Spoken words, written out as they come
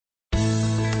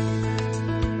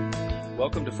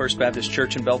Welcome to First Baptist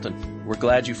Church in Belton. We're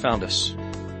glad you found us.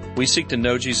 We seek to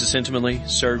know Jesus intimately,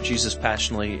 serve Jesus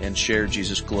passionately, and share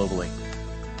Jesus globally.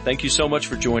 Thank you so much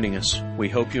for joining us. We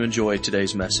hope you enjoy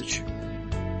today's message.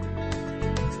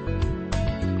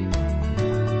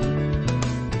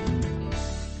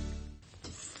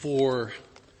 For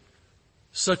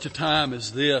such a time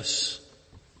as this,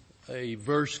 a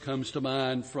verse comes to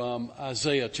mind from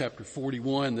Isaiah chapter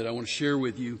 41 that I want to share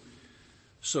with you.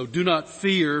 So do not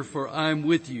fear, for I am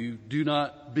with you. Do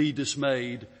not be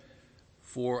dismayed,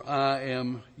 for I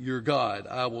am your God.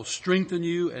 I will strengthen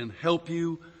you and help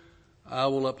you. I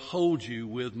will uphold you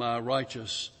with my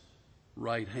righteous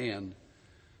right hand.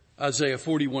 Isaiah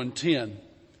 41:10.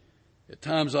 At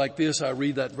times like this, I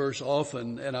read that verse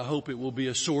often, and I hope it will be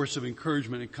a source of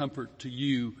encouragement and comfort to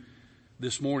you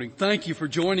this morning. Thank you for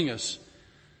joining us.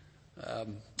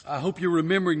 I hope you're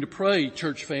remembering to pray,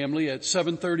 church family, at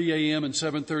 7:30 a.m. and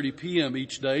 7:30 p.m.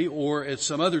 each day, or at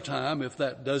some other time if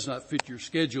that does not fit your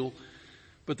schedule.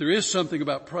 But there is something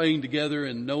about praying together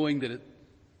and knowing that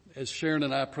as Sharon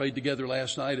and I prayed together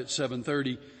last night at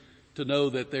 7:30, to know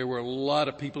that there were a lot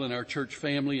of people in our church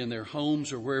family in their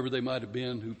homes or wherever they might have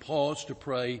been who paused to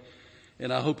pray,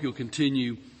 and I hope you'll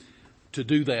continue to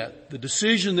do that. The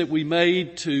decision that we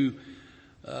made to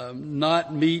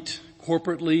not meet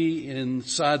corporately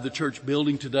inside the church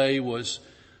building today was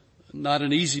not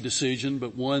an easy decision,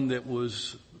 but one that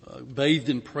was bathed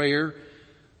in prayer.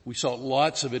 We sought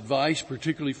lots of advice,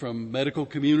 particularly from medical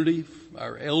community.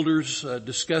 Our elders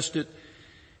discussed it,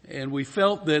 and we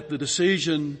felt that the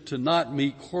decision to not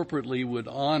meet corporately would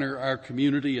honor our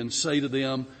community and say to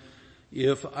them,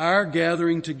 if our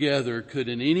gathering together could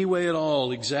in any way at all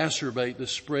exacerbate the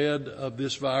spread of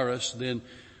this virus, then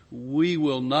we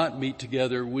will not meet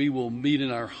together. We will meet in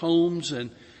our homes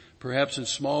and perhaps in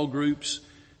small groups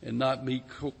and not meet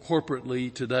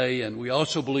corporately today. And we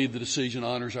also believe the decision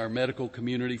honors our medical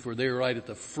community, for they're right at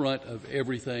the front of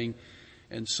everything.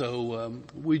 And so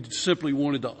we simply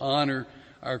wanted to honor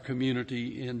our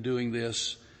community in doing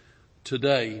this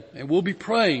today. And we'll be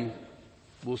praying.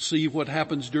 We'll see what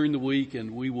happens during the week,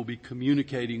 and we will be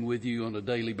communicating with you on a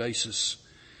daily basis.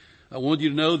 I want you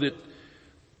to know that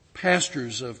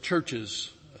pastors of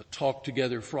churches talk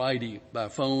together Friday by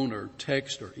phone or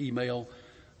text or email.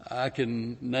 I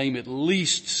can name at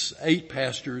least 8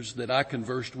 pastors that I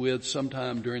conversed with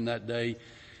sometime during that day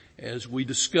as we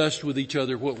discussed with each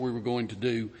other what we were going to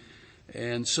do.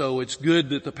 And so it's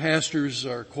good that the pastors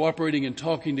are cooperating and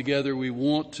talking together. We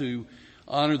want to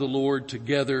honor the Lord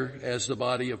together as the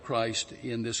body of Christ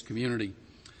in this community.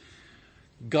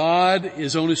 God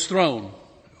is on His throne.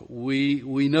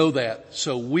 We know that.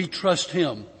 So we trust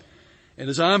Him. And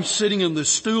as I'm sitting on the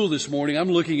stool this morning, I'm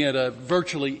looking at a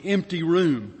virtually empty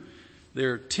room.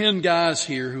 There are 10 guys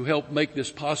here who helped make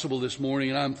this possible this morning,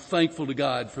 and I'm thankful to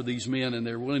God for these men and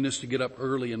their willingness to get up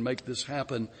early and make this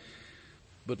happen.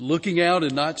 But looking out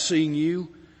and not seeing you,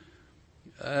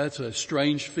 that's a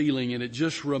strange feeling, and it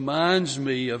just reminds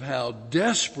me of how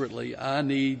desperately I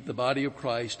need the body of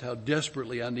Christ, how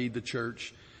desperately I need the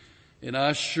church. And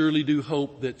I surely do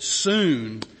hope that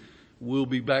soon we'll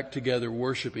be back together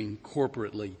worshiping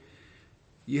corporately.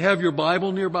 You have your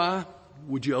Bible nearby?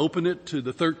 Would you open it to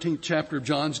the 13th chapter of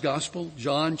John's Gospel,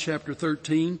 John chapter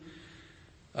 13.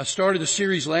 I started a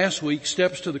series last week,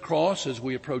 Steps to the Cross, as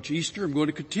we approach Easter. I'm going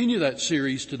to continue that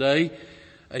series today,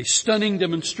 a stunning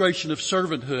demonstration of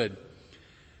servanthood.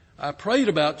 I prayed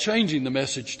about changing the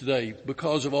message today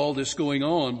because of all this going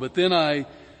on, but then I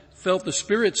felt the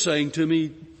Spirit saying to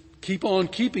me, keep on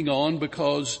keeping on,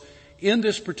 because in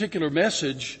this particular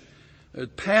message,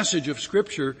 passage of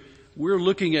Scripture, we're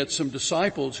looking at some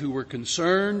disciples who were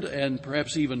concerned and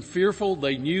perhaps even fearful.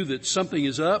 They knew that something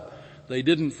is up. They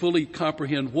didn't fully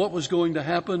comprehend what was going to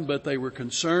happen, but they were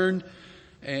concerned.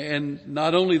 And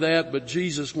not only that, but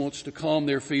Jesus wants to calm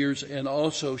their fears and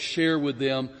also share with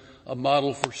them a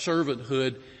model for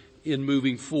servanthood in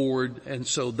moving forward. And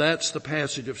so that's the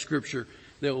passage of Scripture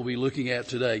that we'll be looking at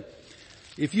today.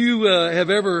 If you have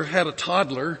ever had a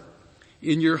toddler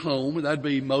in your home, and that'd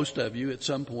be most of you at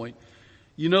some point,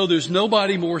 you know there's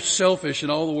nobody more selfish in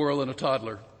all the world than a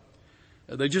toddler.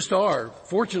 They just are.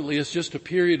 Fortunately, it's just a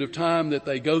period of time that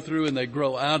they go through and they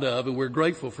grow out of, and we're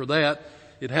grateful for that.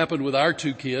 It happened with our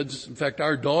 2 kids. In fact,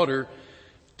 our daughter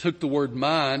took the word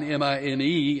mine,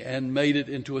 M-I-N-E, and made it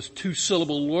into a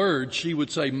 2-syllable word. She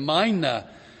would say, mina.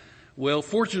 Well,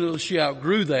 fortunately, she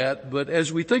outgrew that. But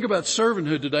as we think about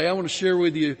servanthood today, I want to share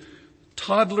with you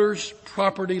toddlers'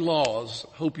 property laws.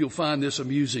 Hope you'll find this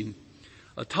amusing.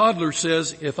 A toddler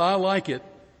says, if I like it,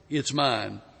 it's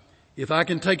mine. If I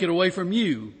can take it away from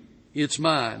you, it's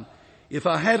mine. If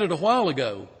I had it a while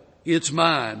ago, it's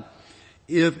mine.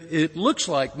 If it looks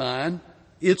like mine,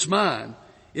 it's mine.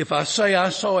 If I say I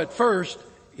saw it first,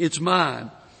 it's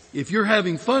mine. If you're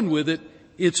having fun with it,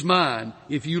 it's mine.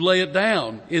 If you lay it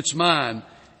down, it's mine.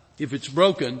 If it's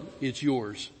broken, it's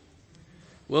yours.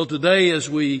 Well, today as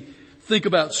we think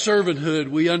about servanthood,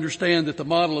 we understand that the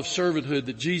model of servanthood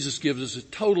that Jesus gives us is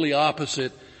totally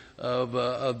opposite of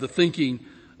the thinking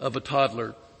of a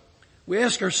toddler. We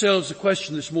ask ourselves the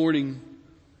question this morning,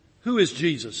 who is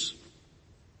Jesus?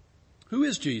 Who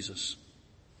is Jesus?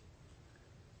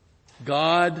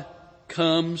 God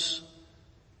comes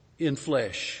in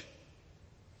flesh.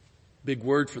 Big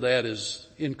word for that is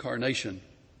incarnation.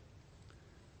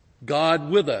 God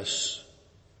with us.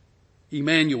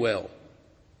 Emmanuel.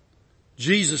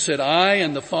 Jesus said, I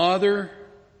and the Father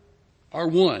are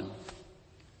one.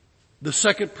 The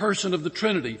second person of the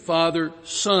Trinity, Father,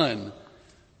 Son,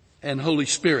 and Holy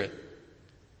Spirit.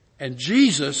 And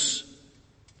Jesus,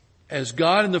 as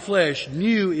God in the flesh,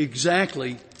 knew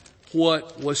exactly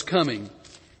what was coming.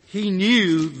 He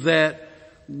knew that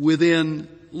within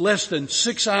less than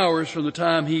 6 hours from the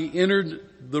time he entered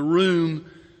the room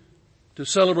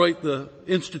to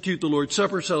institute the Lord's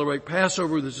Supper, celebrate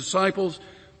Passover with his disciples,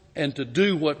 and to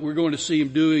do what we're going to see him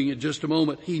doing in just a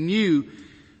moment, he knew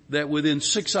that within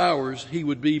 6 hours he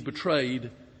would be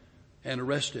betrayed and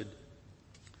arrested.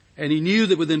 And he knew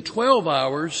that within 12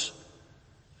 hours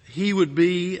he would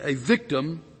be a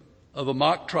victim of a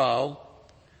mock trial,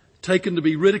 taken to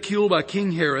be ridiculed by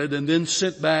King Herod, and then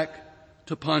sent back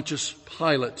to Pontius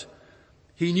Pilate.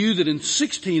 He knew that in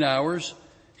 16 hours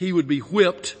he would be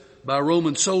whipped by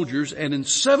Roman soldiers, and in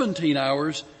 17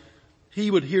 hours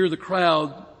he would hear the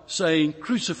crowd saying,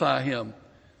 crucify him,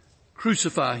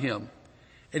 crucify him.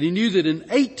 And he knew that in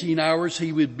 18 hours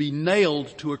he would be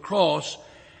nailed to a cross,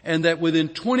 and that within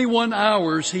 21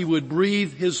 hours he would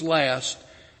breathe his last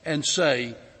and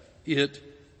say, it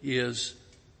is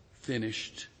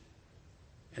finished.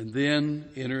 And then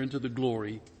enter into the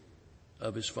glory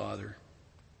of his Father.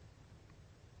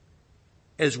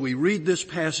 As we read this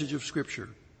passage of Scripture,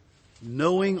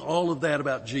 knowing all of that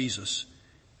about Jesus,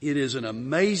 it is an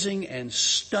amazing and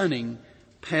stunning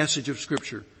passage of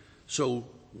Scripture. So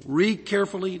read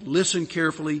carefully, listen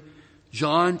carefully.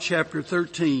 John chapter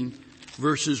 13,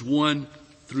 verses 1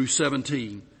 through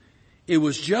 17. It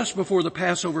was just before the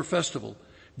Passover festival.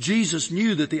 Jesus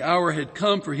knew that the hour had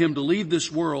come for him to leave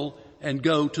this world and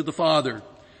go to the Father.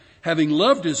 Having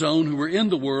loved his own who were in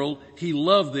the world, he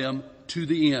loved them to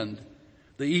the end.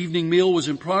 The evening meal was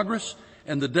in progress,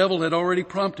 and the devil had already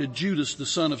prompted Judas, the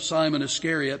son of Simon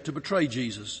Iscariot, to betray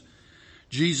Jesus.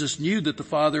 Jesus knew that the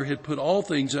Father had put all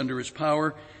things under his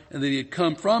power, and that he had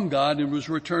come from God and was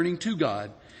returning to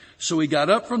God. So he got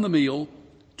up from the meal,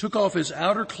 took off his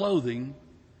outer clothing,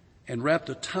 and wrapped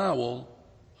a towel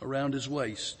around his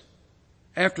waist.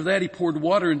 After that, he poured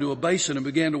water into a basin and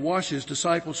began to wash his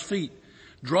disciples' feet,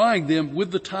 drying them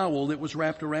with the towel that was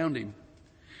wrapped around him.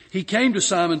 He came to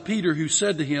Simon Peter, who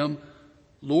said to him,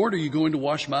 Lord, are you going to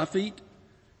wash my feet?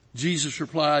 Jesus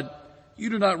replied, you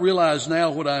do not realize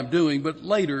now what I am doing, but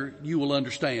later you will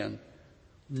understand.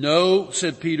 No,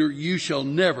 said Peter, you shall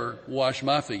never wash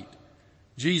my feet.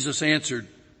 Jesus answered,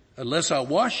 unless I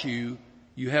wash you,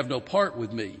 you have no part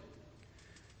with me.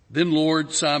 Then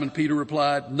Lord, Simon Peter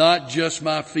replied, not just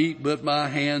my feet, but my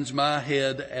hands, my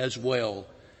head as well.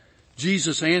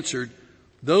 Jesus answered,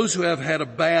 those who have had a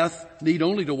bath need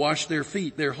only to wash their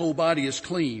feet. Their whole body is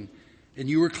clean. And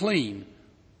you are clean,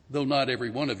 though not every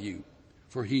one of you.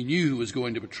 For he knew who was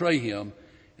going to betray him,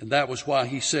 and that was why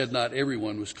he said not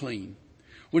everyone was clean.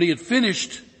 When he had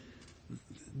finished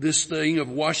this thing of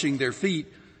washing their feet,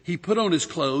 he put on his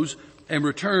clothes and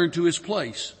returned to his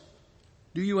place.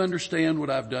 Do you understand what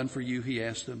I've done for you? He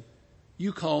asked them.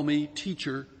 You call me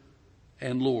teacher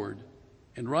and Lord,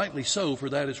 and rightly so, for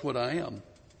that is what I am.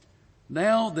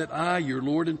 Now that I, your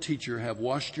Lord and teacher, have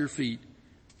washed your feet,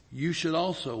 you should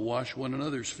also wash one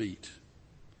another's feet.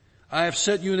 I have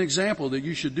set you an example that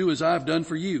you should do as I have done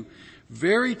for you.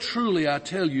 Very truly I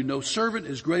tell you, no servant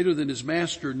is greater than his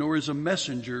master, nor is a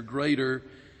messenger greater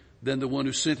than the one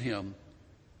who sent him.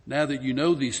 Now that you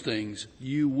know these things,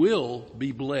 you will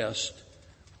be blessed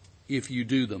if you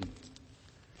do them.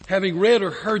 Having read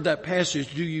or heard that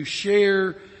passage, do you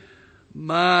share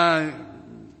my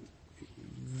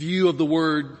view of the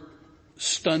word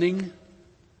stunning?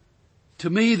 To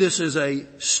me, this is a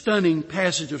stunning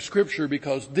passage of Scripture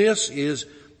because this is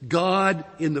God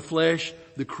in the flesh,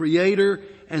 the creator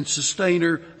and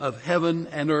sustainer of heaven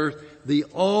and earth, the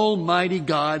almighty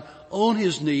God on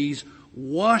his knees,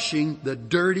 washing the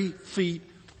dirty feet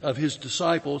of his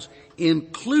disciples,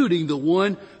 including the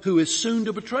one who is soon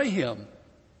to betray him.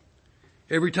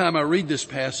 Every time I read this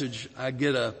passage, I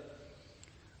get a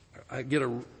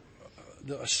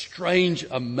strange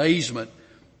amazement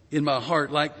in my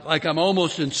heart, like I'm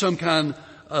almost in some kind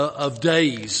of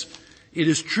daze. It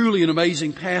is truly an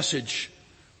amazing passage.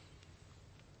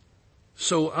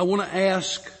 So I want to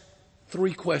ask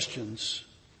 3 questions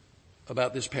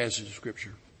about this passage of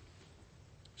Scripture.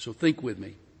 So think with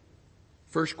me.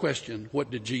 First question, what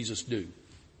did Jesus do?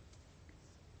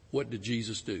 What did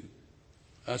Jesus do?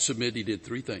 I submit he did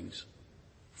 3 things.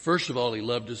 First of all, he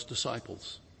loved his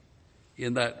disciples.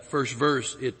 In that first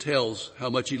verse, it tells how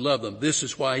much he loved them. This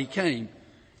is why he came.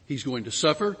 He's going to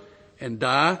suffer and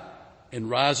die and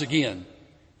rise again.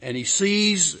 And he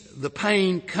sees the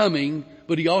pain coming,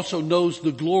 but he also knows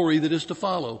the glory that is to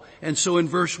follow. And so in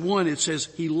verse 1 it says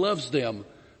he loves them.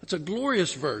 It's a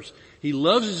glorious verse. He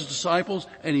loves his disciples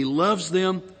and he loves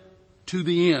them to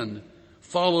the end.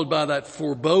 Followed by that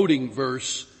foreboding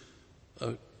verse,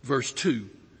 verse 2.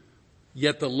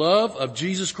 Yet the love of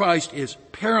Jesus Christ is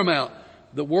paramount.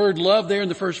 The word love there in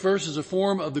the first verse is a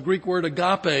form of the Greek word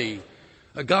agape.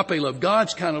 Agape love,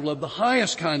 God's kind of love, the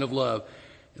highest kind of love.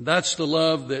 And that's the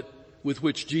love with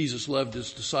which Jesus loved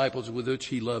his disciples, with which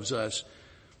he loves us.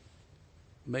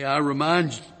 May I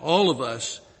remind all of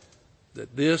us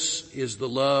that this is the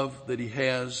love that he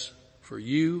has for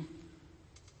you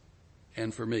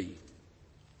and for me.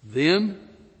 Then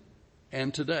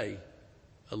and today.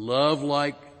 A love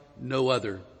like no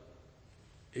other.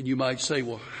 And you might say,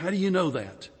 well, how do you know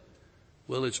that?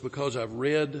 Well, it's because I've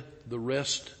read the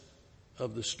rest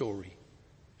of the story.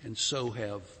 And so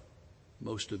have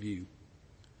most of you.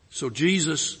 So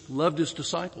Jesus loved his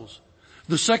disciples.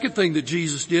 The second thing that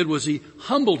Jesus did was he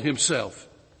humbled himself.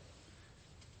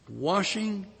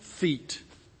 Washing feet.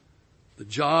 The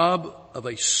job of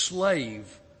a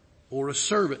slave or a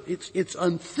servant. It's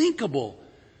unthinkable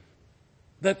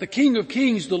that the King of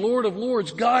Kings, the Lord of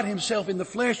Lords, God himself in the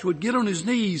flesh would get on his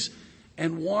knees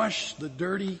and wash the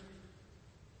dirty,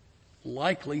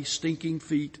 likely stinking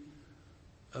feet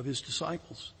of his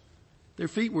disciples. Their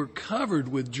feet were covered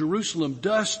with Jerusalem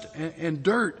dust and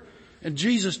dirt. And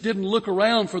Jesus didn't look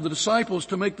around for the disciples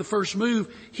to make the first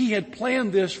move. He had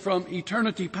planned this from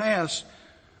eternity past.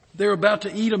 They're about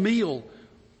to eat a meal.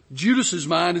 Judas's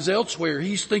mind is elsewhere.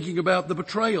 He's thinking about the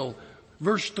betrayal.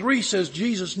 Verse 3 says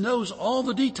Jesus knows all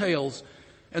the details.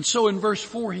 And so in verse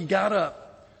 4 he got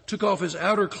up, took off his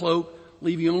outer cloak,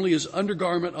 leaving only his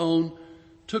undergarment on,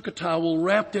 took a towel,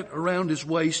 wrapped it around his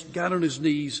waist, got on his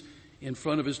knees in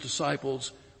front of his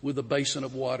disciples with a basin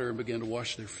of water and began to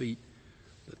wash their feet.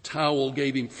 The towel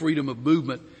gave him freedom of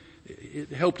movement. It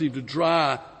helped him to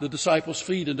dry the disciples'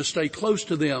 feet and to stay close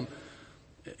to them.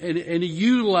 And he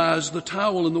utilized the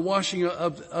towel in the washing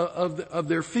of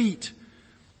their feet.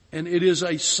 And it is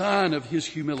a sign of his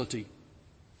humility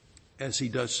as he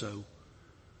does so.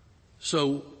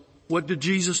 So what did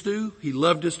Jesus do? He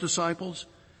loved his disciples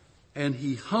and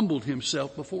he humbled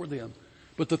himself before them.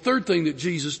 But the third thing that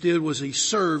Jesus did was he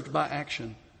served by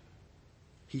action.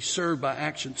 He served by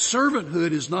action.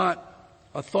 Servanthood is not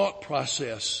a thought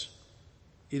process.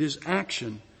 It is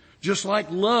action. Just like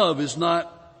love is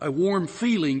not a warm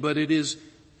feeling, but it is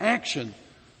action.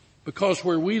 Because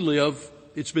where we live,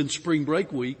 it's been spring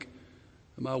break week.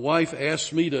 My wife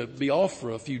asked me to be off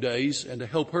for a few days and to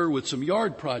help her with some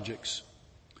yard projects.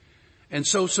 And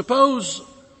so suppose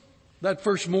that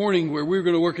first morning where we were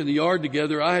going to work in the yard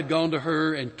together, I had gone to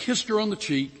her and kissed her on the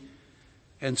cheek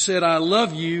and said, I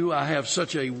love you. I have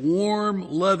such a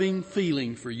warm, loving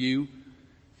feeling for you.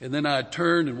 And then I had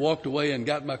turned and walked away and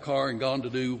got in my car and gone to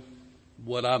do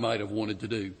what I might have wanted to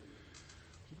do.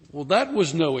 Well, that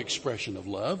was no expression of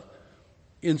love.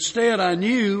 Instead, I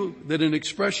knew that an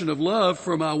expression of love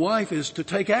for my wife is to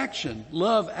take action.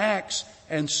 Love acts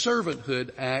and servanthood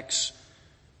acts.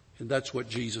 And that's what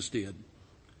Jesus did.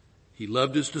 He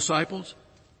loved his disciples.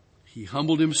 He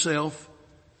humbled himself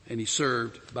and he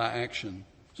served by action.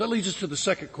 So that leads us to the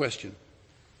second question.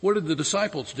 What did the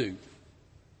disciples do?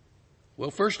 Well,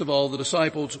 first of all, the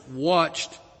disciples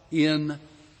watched in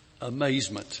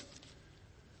amazement.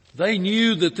 They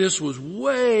knew that this was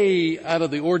way out of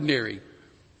the ordinary.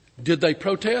 Did they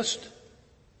protest?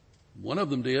 One of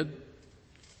them did.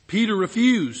 Peter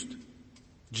refused.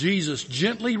 Jesus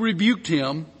gently rebuked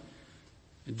him.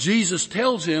 And Jesus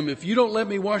tells him, if you don't let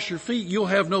me wash your feet, you'll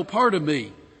have no part of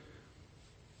me.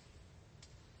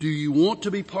 Do you want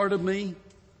to be part of me?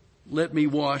 Let me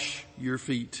wash your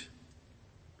feet.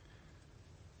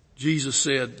 Jesus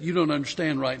said, you don't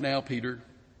understand right now, Peter,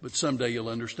 but someday you'll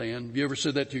understand. Have you ever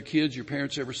said that to your kids? Your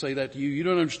parents ever say that to you? You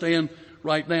don't understand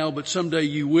right now, but someday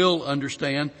you will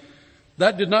understand.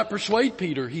 That did not persuade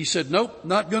Peter. He said, nope,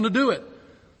 not going to do it.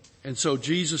 And so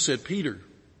Jesus said, Peter,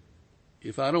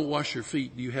 if I don't wash your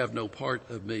feet, you have no part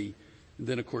of me. And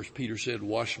then of course Peter said,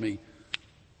 wash me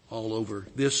all over.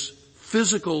 This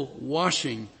physical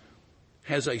washing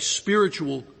has a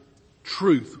spiritual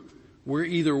truth. We're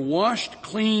either washed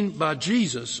clean by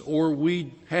Jesus or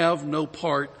we have no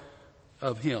part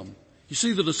of him. You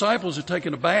see, the disciples had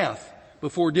taken a bath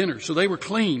before dinner, so they were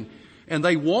clean, and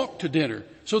they walked to dinner.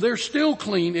 So they're still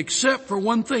clean except for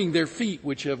one thing, their feet,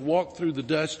 which have walked through the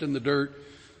dust and the dirt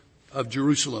of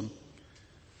Jerusalem.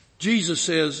 Jesus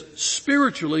says,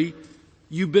 spiritually,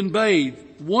 you've been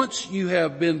bathed. Once you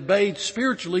have been bathed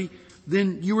spiritually,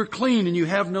 then you are clean and you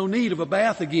have no need of a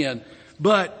bath again.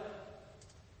 But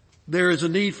there is a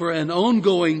need for an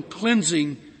ongoing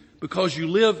cleansing because you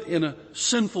live in a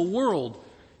sinful world.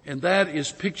 And that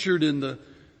is pictured in the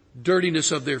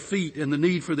dirtiness of their feet and the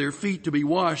need for their feet to be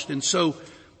washed. And so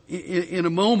in a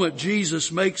moment,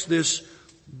 Jesus makes this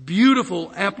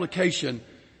beautiful application,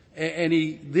 and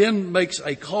he then makes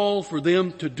a call for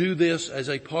them to do this as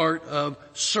a part of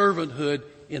servanthood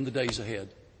in the days ahead.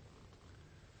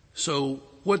 So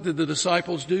what did the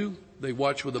disciples do? They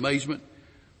watched with amazement.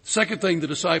 Second thing the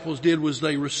disciples did was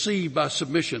they received by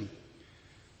submission.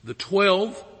 The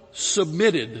 12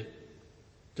 submitted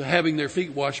to having their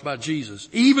feet washed by Jesus.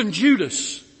 Even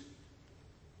Judas,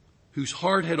 whose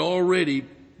heart had already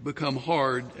become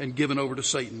hard and given over to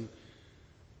Satan,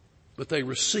 but they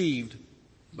received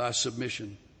by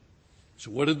submission.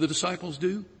 So what did the disciples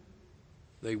do?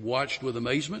 They watched with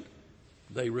amazement.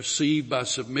 They received by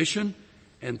submission.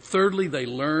 And thirdly, they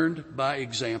learned by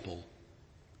example.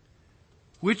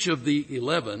 Which of the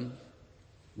 11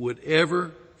 would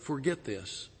ever forget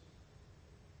this?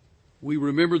 We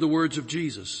remember the words of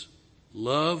Jesus.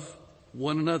 Love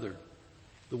one another.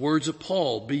 The words of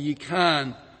Paul, be ye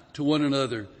kind to one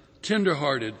another,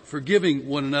 tenderhearted, forgiving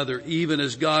one another, even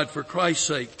as God for Christ's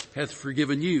sake hath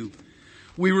forgiven you.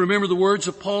 We remember the words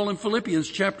of Paul in Philippians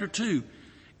chapter 2.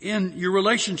 In your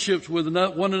relationships with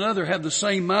one another, have the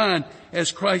same mind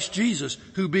as Christ Jesus,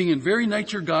 who being in very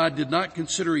nature God, did not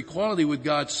consider equality with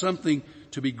God something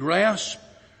to be grasped.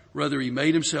 Rather, he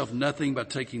made himself nothing by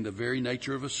taking the very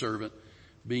nature of a servant,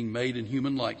 being made in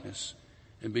human likeness.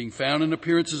 And being found in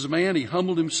appearance as a man, he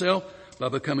humbled himself by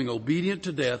becoming obedient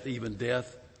to death, even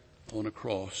death on a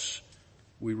cross.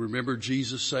 We remember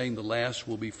Jesus saying the last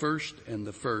will be first and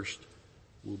the first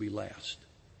will be last.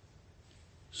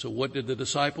 So what did the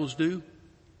disciples do?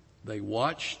 They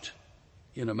watched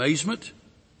in amazement.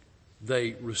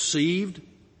 They received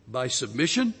by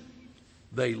submission.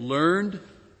 They learned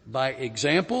by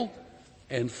example.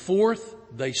 And fourth,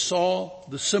 they saw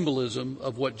the symbolism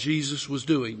of what Jesus was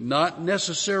doing. Not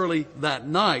necessarily that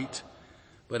night,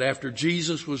 but after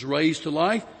Jesus was raised to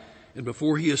life and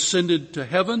before he ascended to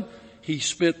heaven, he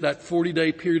spent that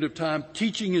 40-day period of time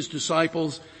teaching his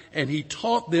disciples, and he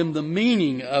taught them the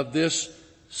meaning of this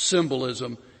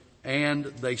symbolism, and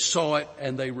they saw it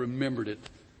and they remembered it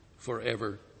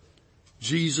forever.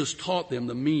 Jesus taught them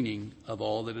the meaning of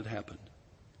all that had happened.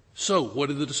 So what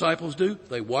did the disciples do?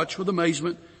 They watched with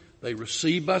amazement, they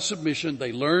received by submission,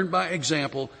 they learned by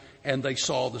example, and they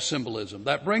saw the symbolism.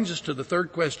 That brings us to the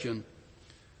third question.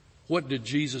 What did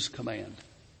Jesus command?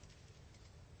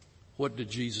 What did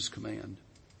Jesus command?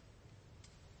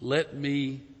 Let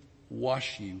me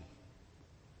wash you.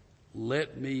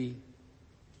 Let me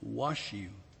wash you.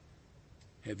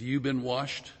 Have you been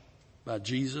washed by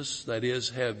Jesus? That is,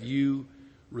 have you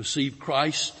received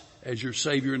Christ as your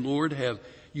Savior and Lord? Have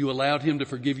you allowed him to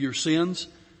forgive your sins?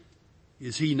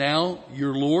 Is he now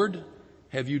your Lord?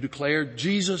 Have you declared,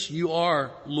 Jesus, you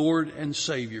are Lord and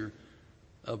Savior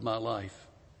of my life?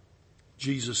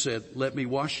 Jesus said, let me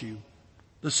wash you.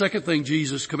 The second thing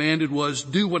Jesus commanded was,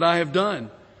 do what I have done.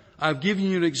 I've given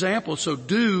you an example, so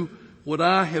do what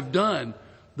I have done.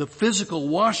 The physical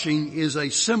washing is a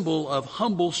symbol of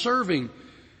humble serving,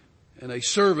 and a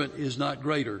servant is not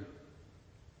greater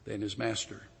than his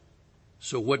master.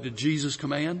 So what did Jesus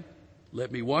command?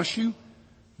 Let me wash you.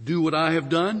 Do what I have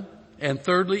done. And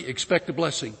thirdly, expect a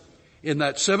blessing. In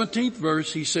that 17th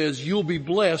verse, he says, you'll be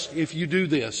blessed if you do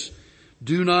this.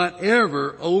 Do not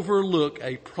ever overlook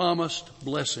a promised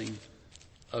blessing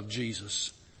of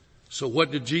Jesus. So what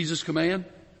did Jesus command?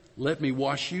 Let me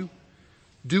wash you.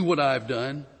 Do what I've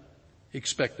done.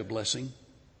 Expect a blessing.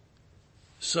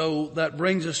 So that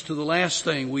brings us to the last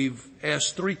thing. We've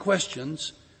asked 3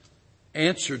 questions,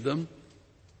 answered them.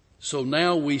 So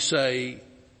now we say,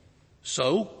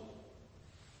 so?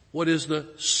 What is the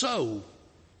so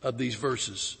of these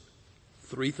verses?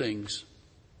 3 things.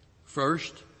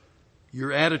 First,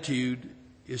 your attitude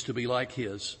is to be like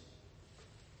his.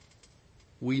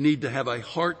 We need to have a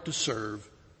heart to serve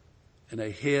and a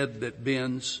head that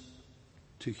bends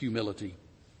to humility.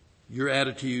 Your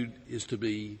attitude is to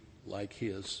be like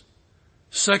his.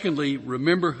 Secondly,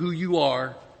 remember who you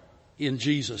are in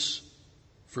Jesus.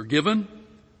 Forgiven,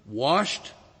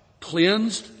 washed,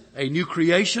 cleansed, a new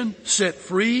creation, set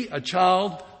free, a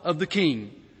child of the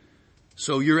King.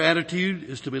 So your attitude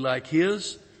is to be like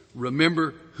his.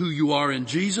 Remember who you are in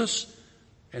Jesus.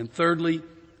 And thirdly,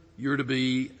 you're to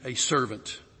be a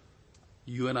servant.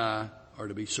 You and I are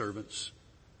to be servants.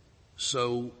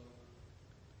 So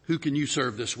who can you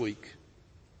serve this week?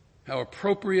 How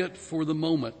appropriate for the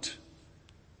moment.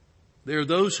 There are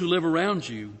those who live around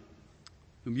you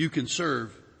whom you can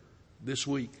serve this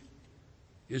week.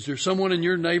 Is there someone in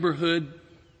your neighborhood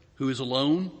who is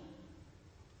alone?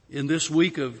 In this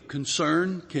week of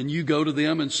concern, can you go to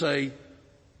them and say,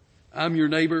 I'm your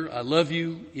neighbor, I love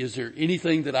you. Is there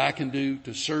anything that I can do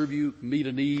to serve you, meet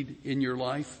a need in your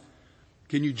life?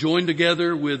 Can you join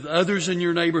together with others in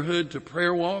your neighborhood to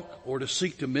prayer walk or to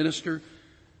seek to minister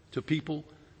to people?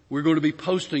 We're going to be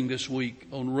posting this week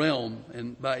on Realm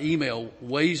and by email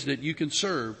ways that you can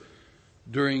serve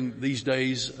during these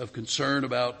days of concern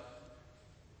about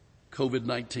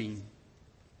COVID-19.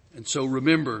 And so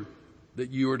remember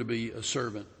that you are to be a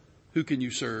servant. Who can you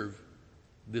serve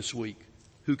this week?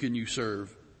 Who can you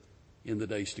serve in the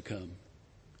days to come?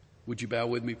 Would you bow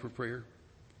with me for prayer?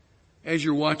 As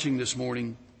you're watching this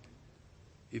morning,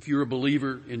 if you're a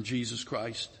believer in Jesus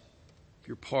Christ, if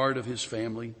you're part of his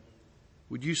family,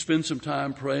 would you spend some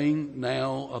time praying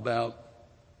now about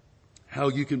how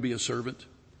you can be a servant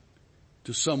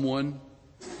to someone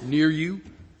near you,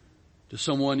 to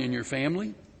someone in your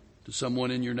family, to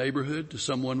someone in your neighborhood, to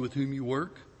someone with whom you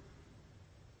work?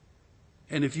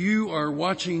 And if you are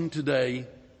watching today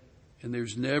and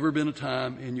there's never been a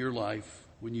time in your life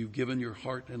when you've given your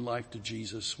heart and life to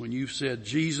Jesus, when you've said,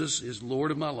 Jesus is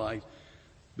Lord of my life,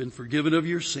 been forgiven of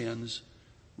your sins,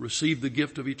 received the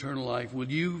gift of eternal life, will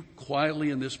you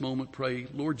quietly in this moment pray,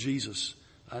 Lord Jesus,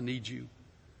 I need you.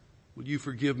 Will you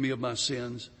forgive me of my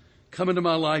sins? Come into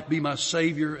my life, be my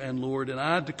Savior and Lord. And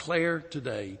I declare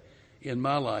today in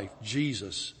my life,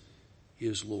 Jesus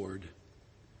is Lord.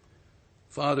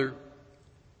 Father,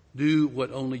 do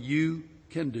what only you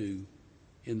can do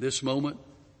in this moment,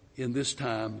 in this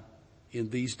time, in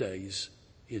these days.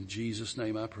 In Jesus'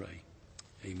 name I pray.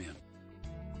 Amen.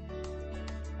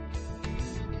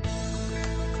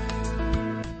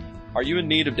 Are you in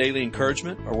need of daily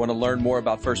encouragement or want to learn more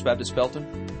about First Baptist Belton?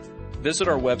 Visit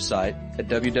our website at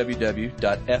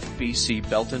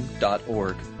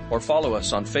www.fbcbelton.org or follow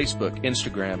us on Facebook,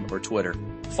 Instagram, or Twitter.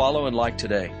 Follow and like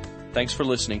today. Thanks for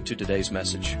listening to today's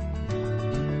message.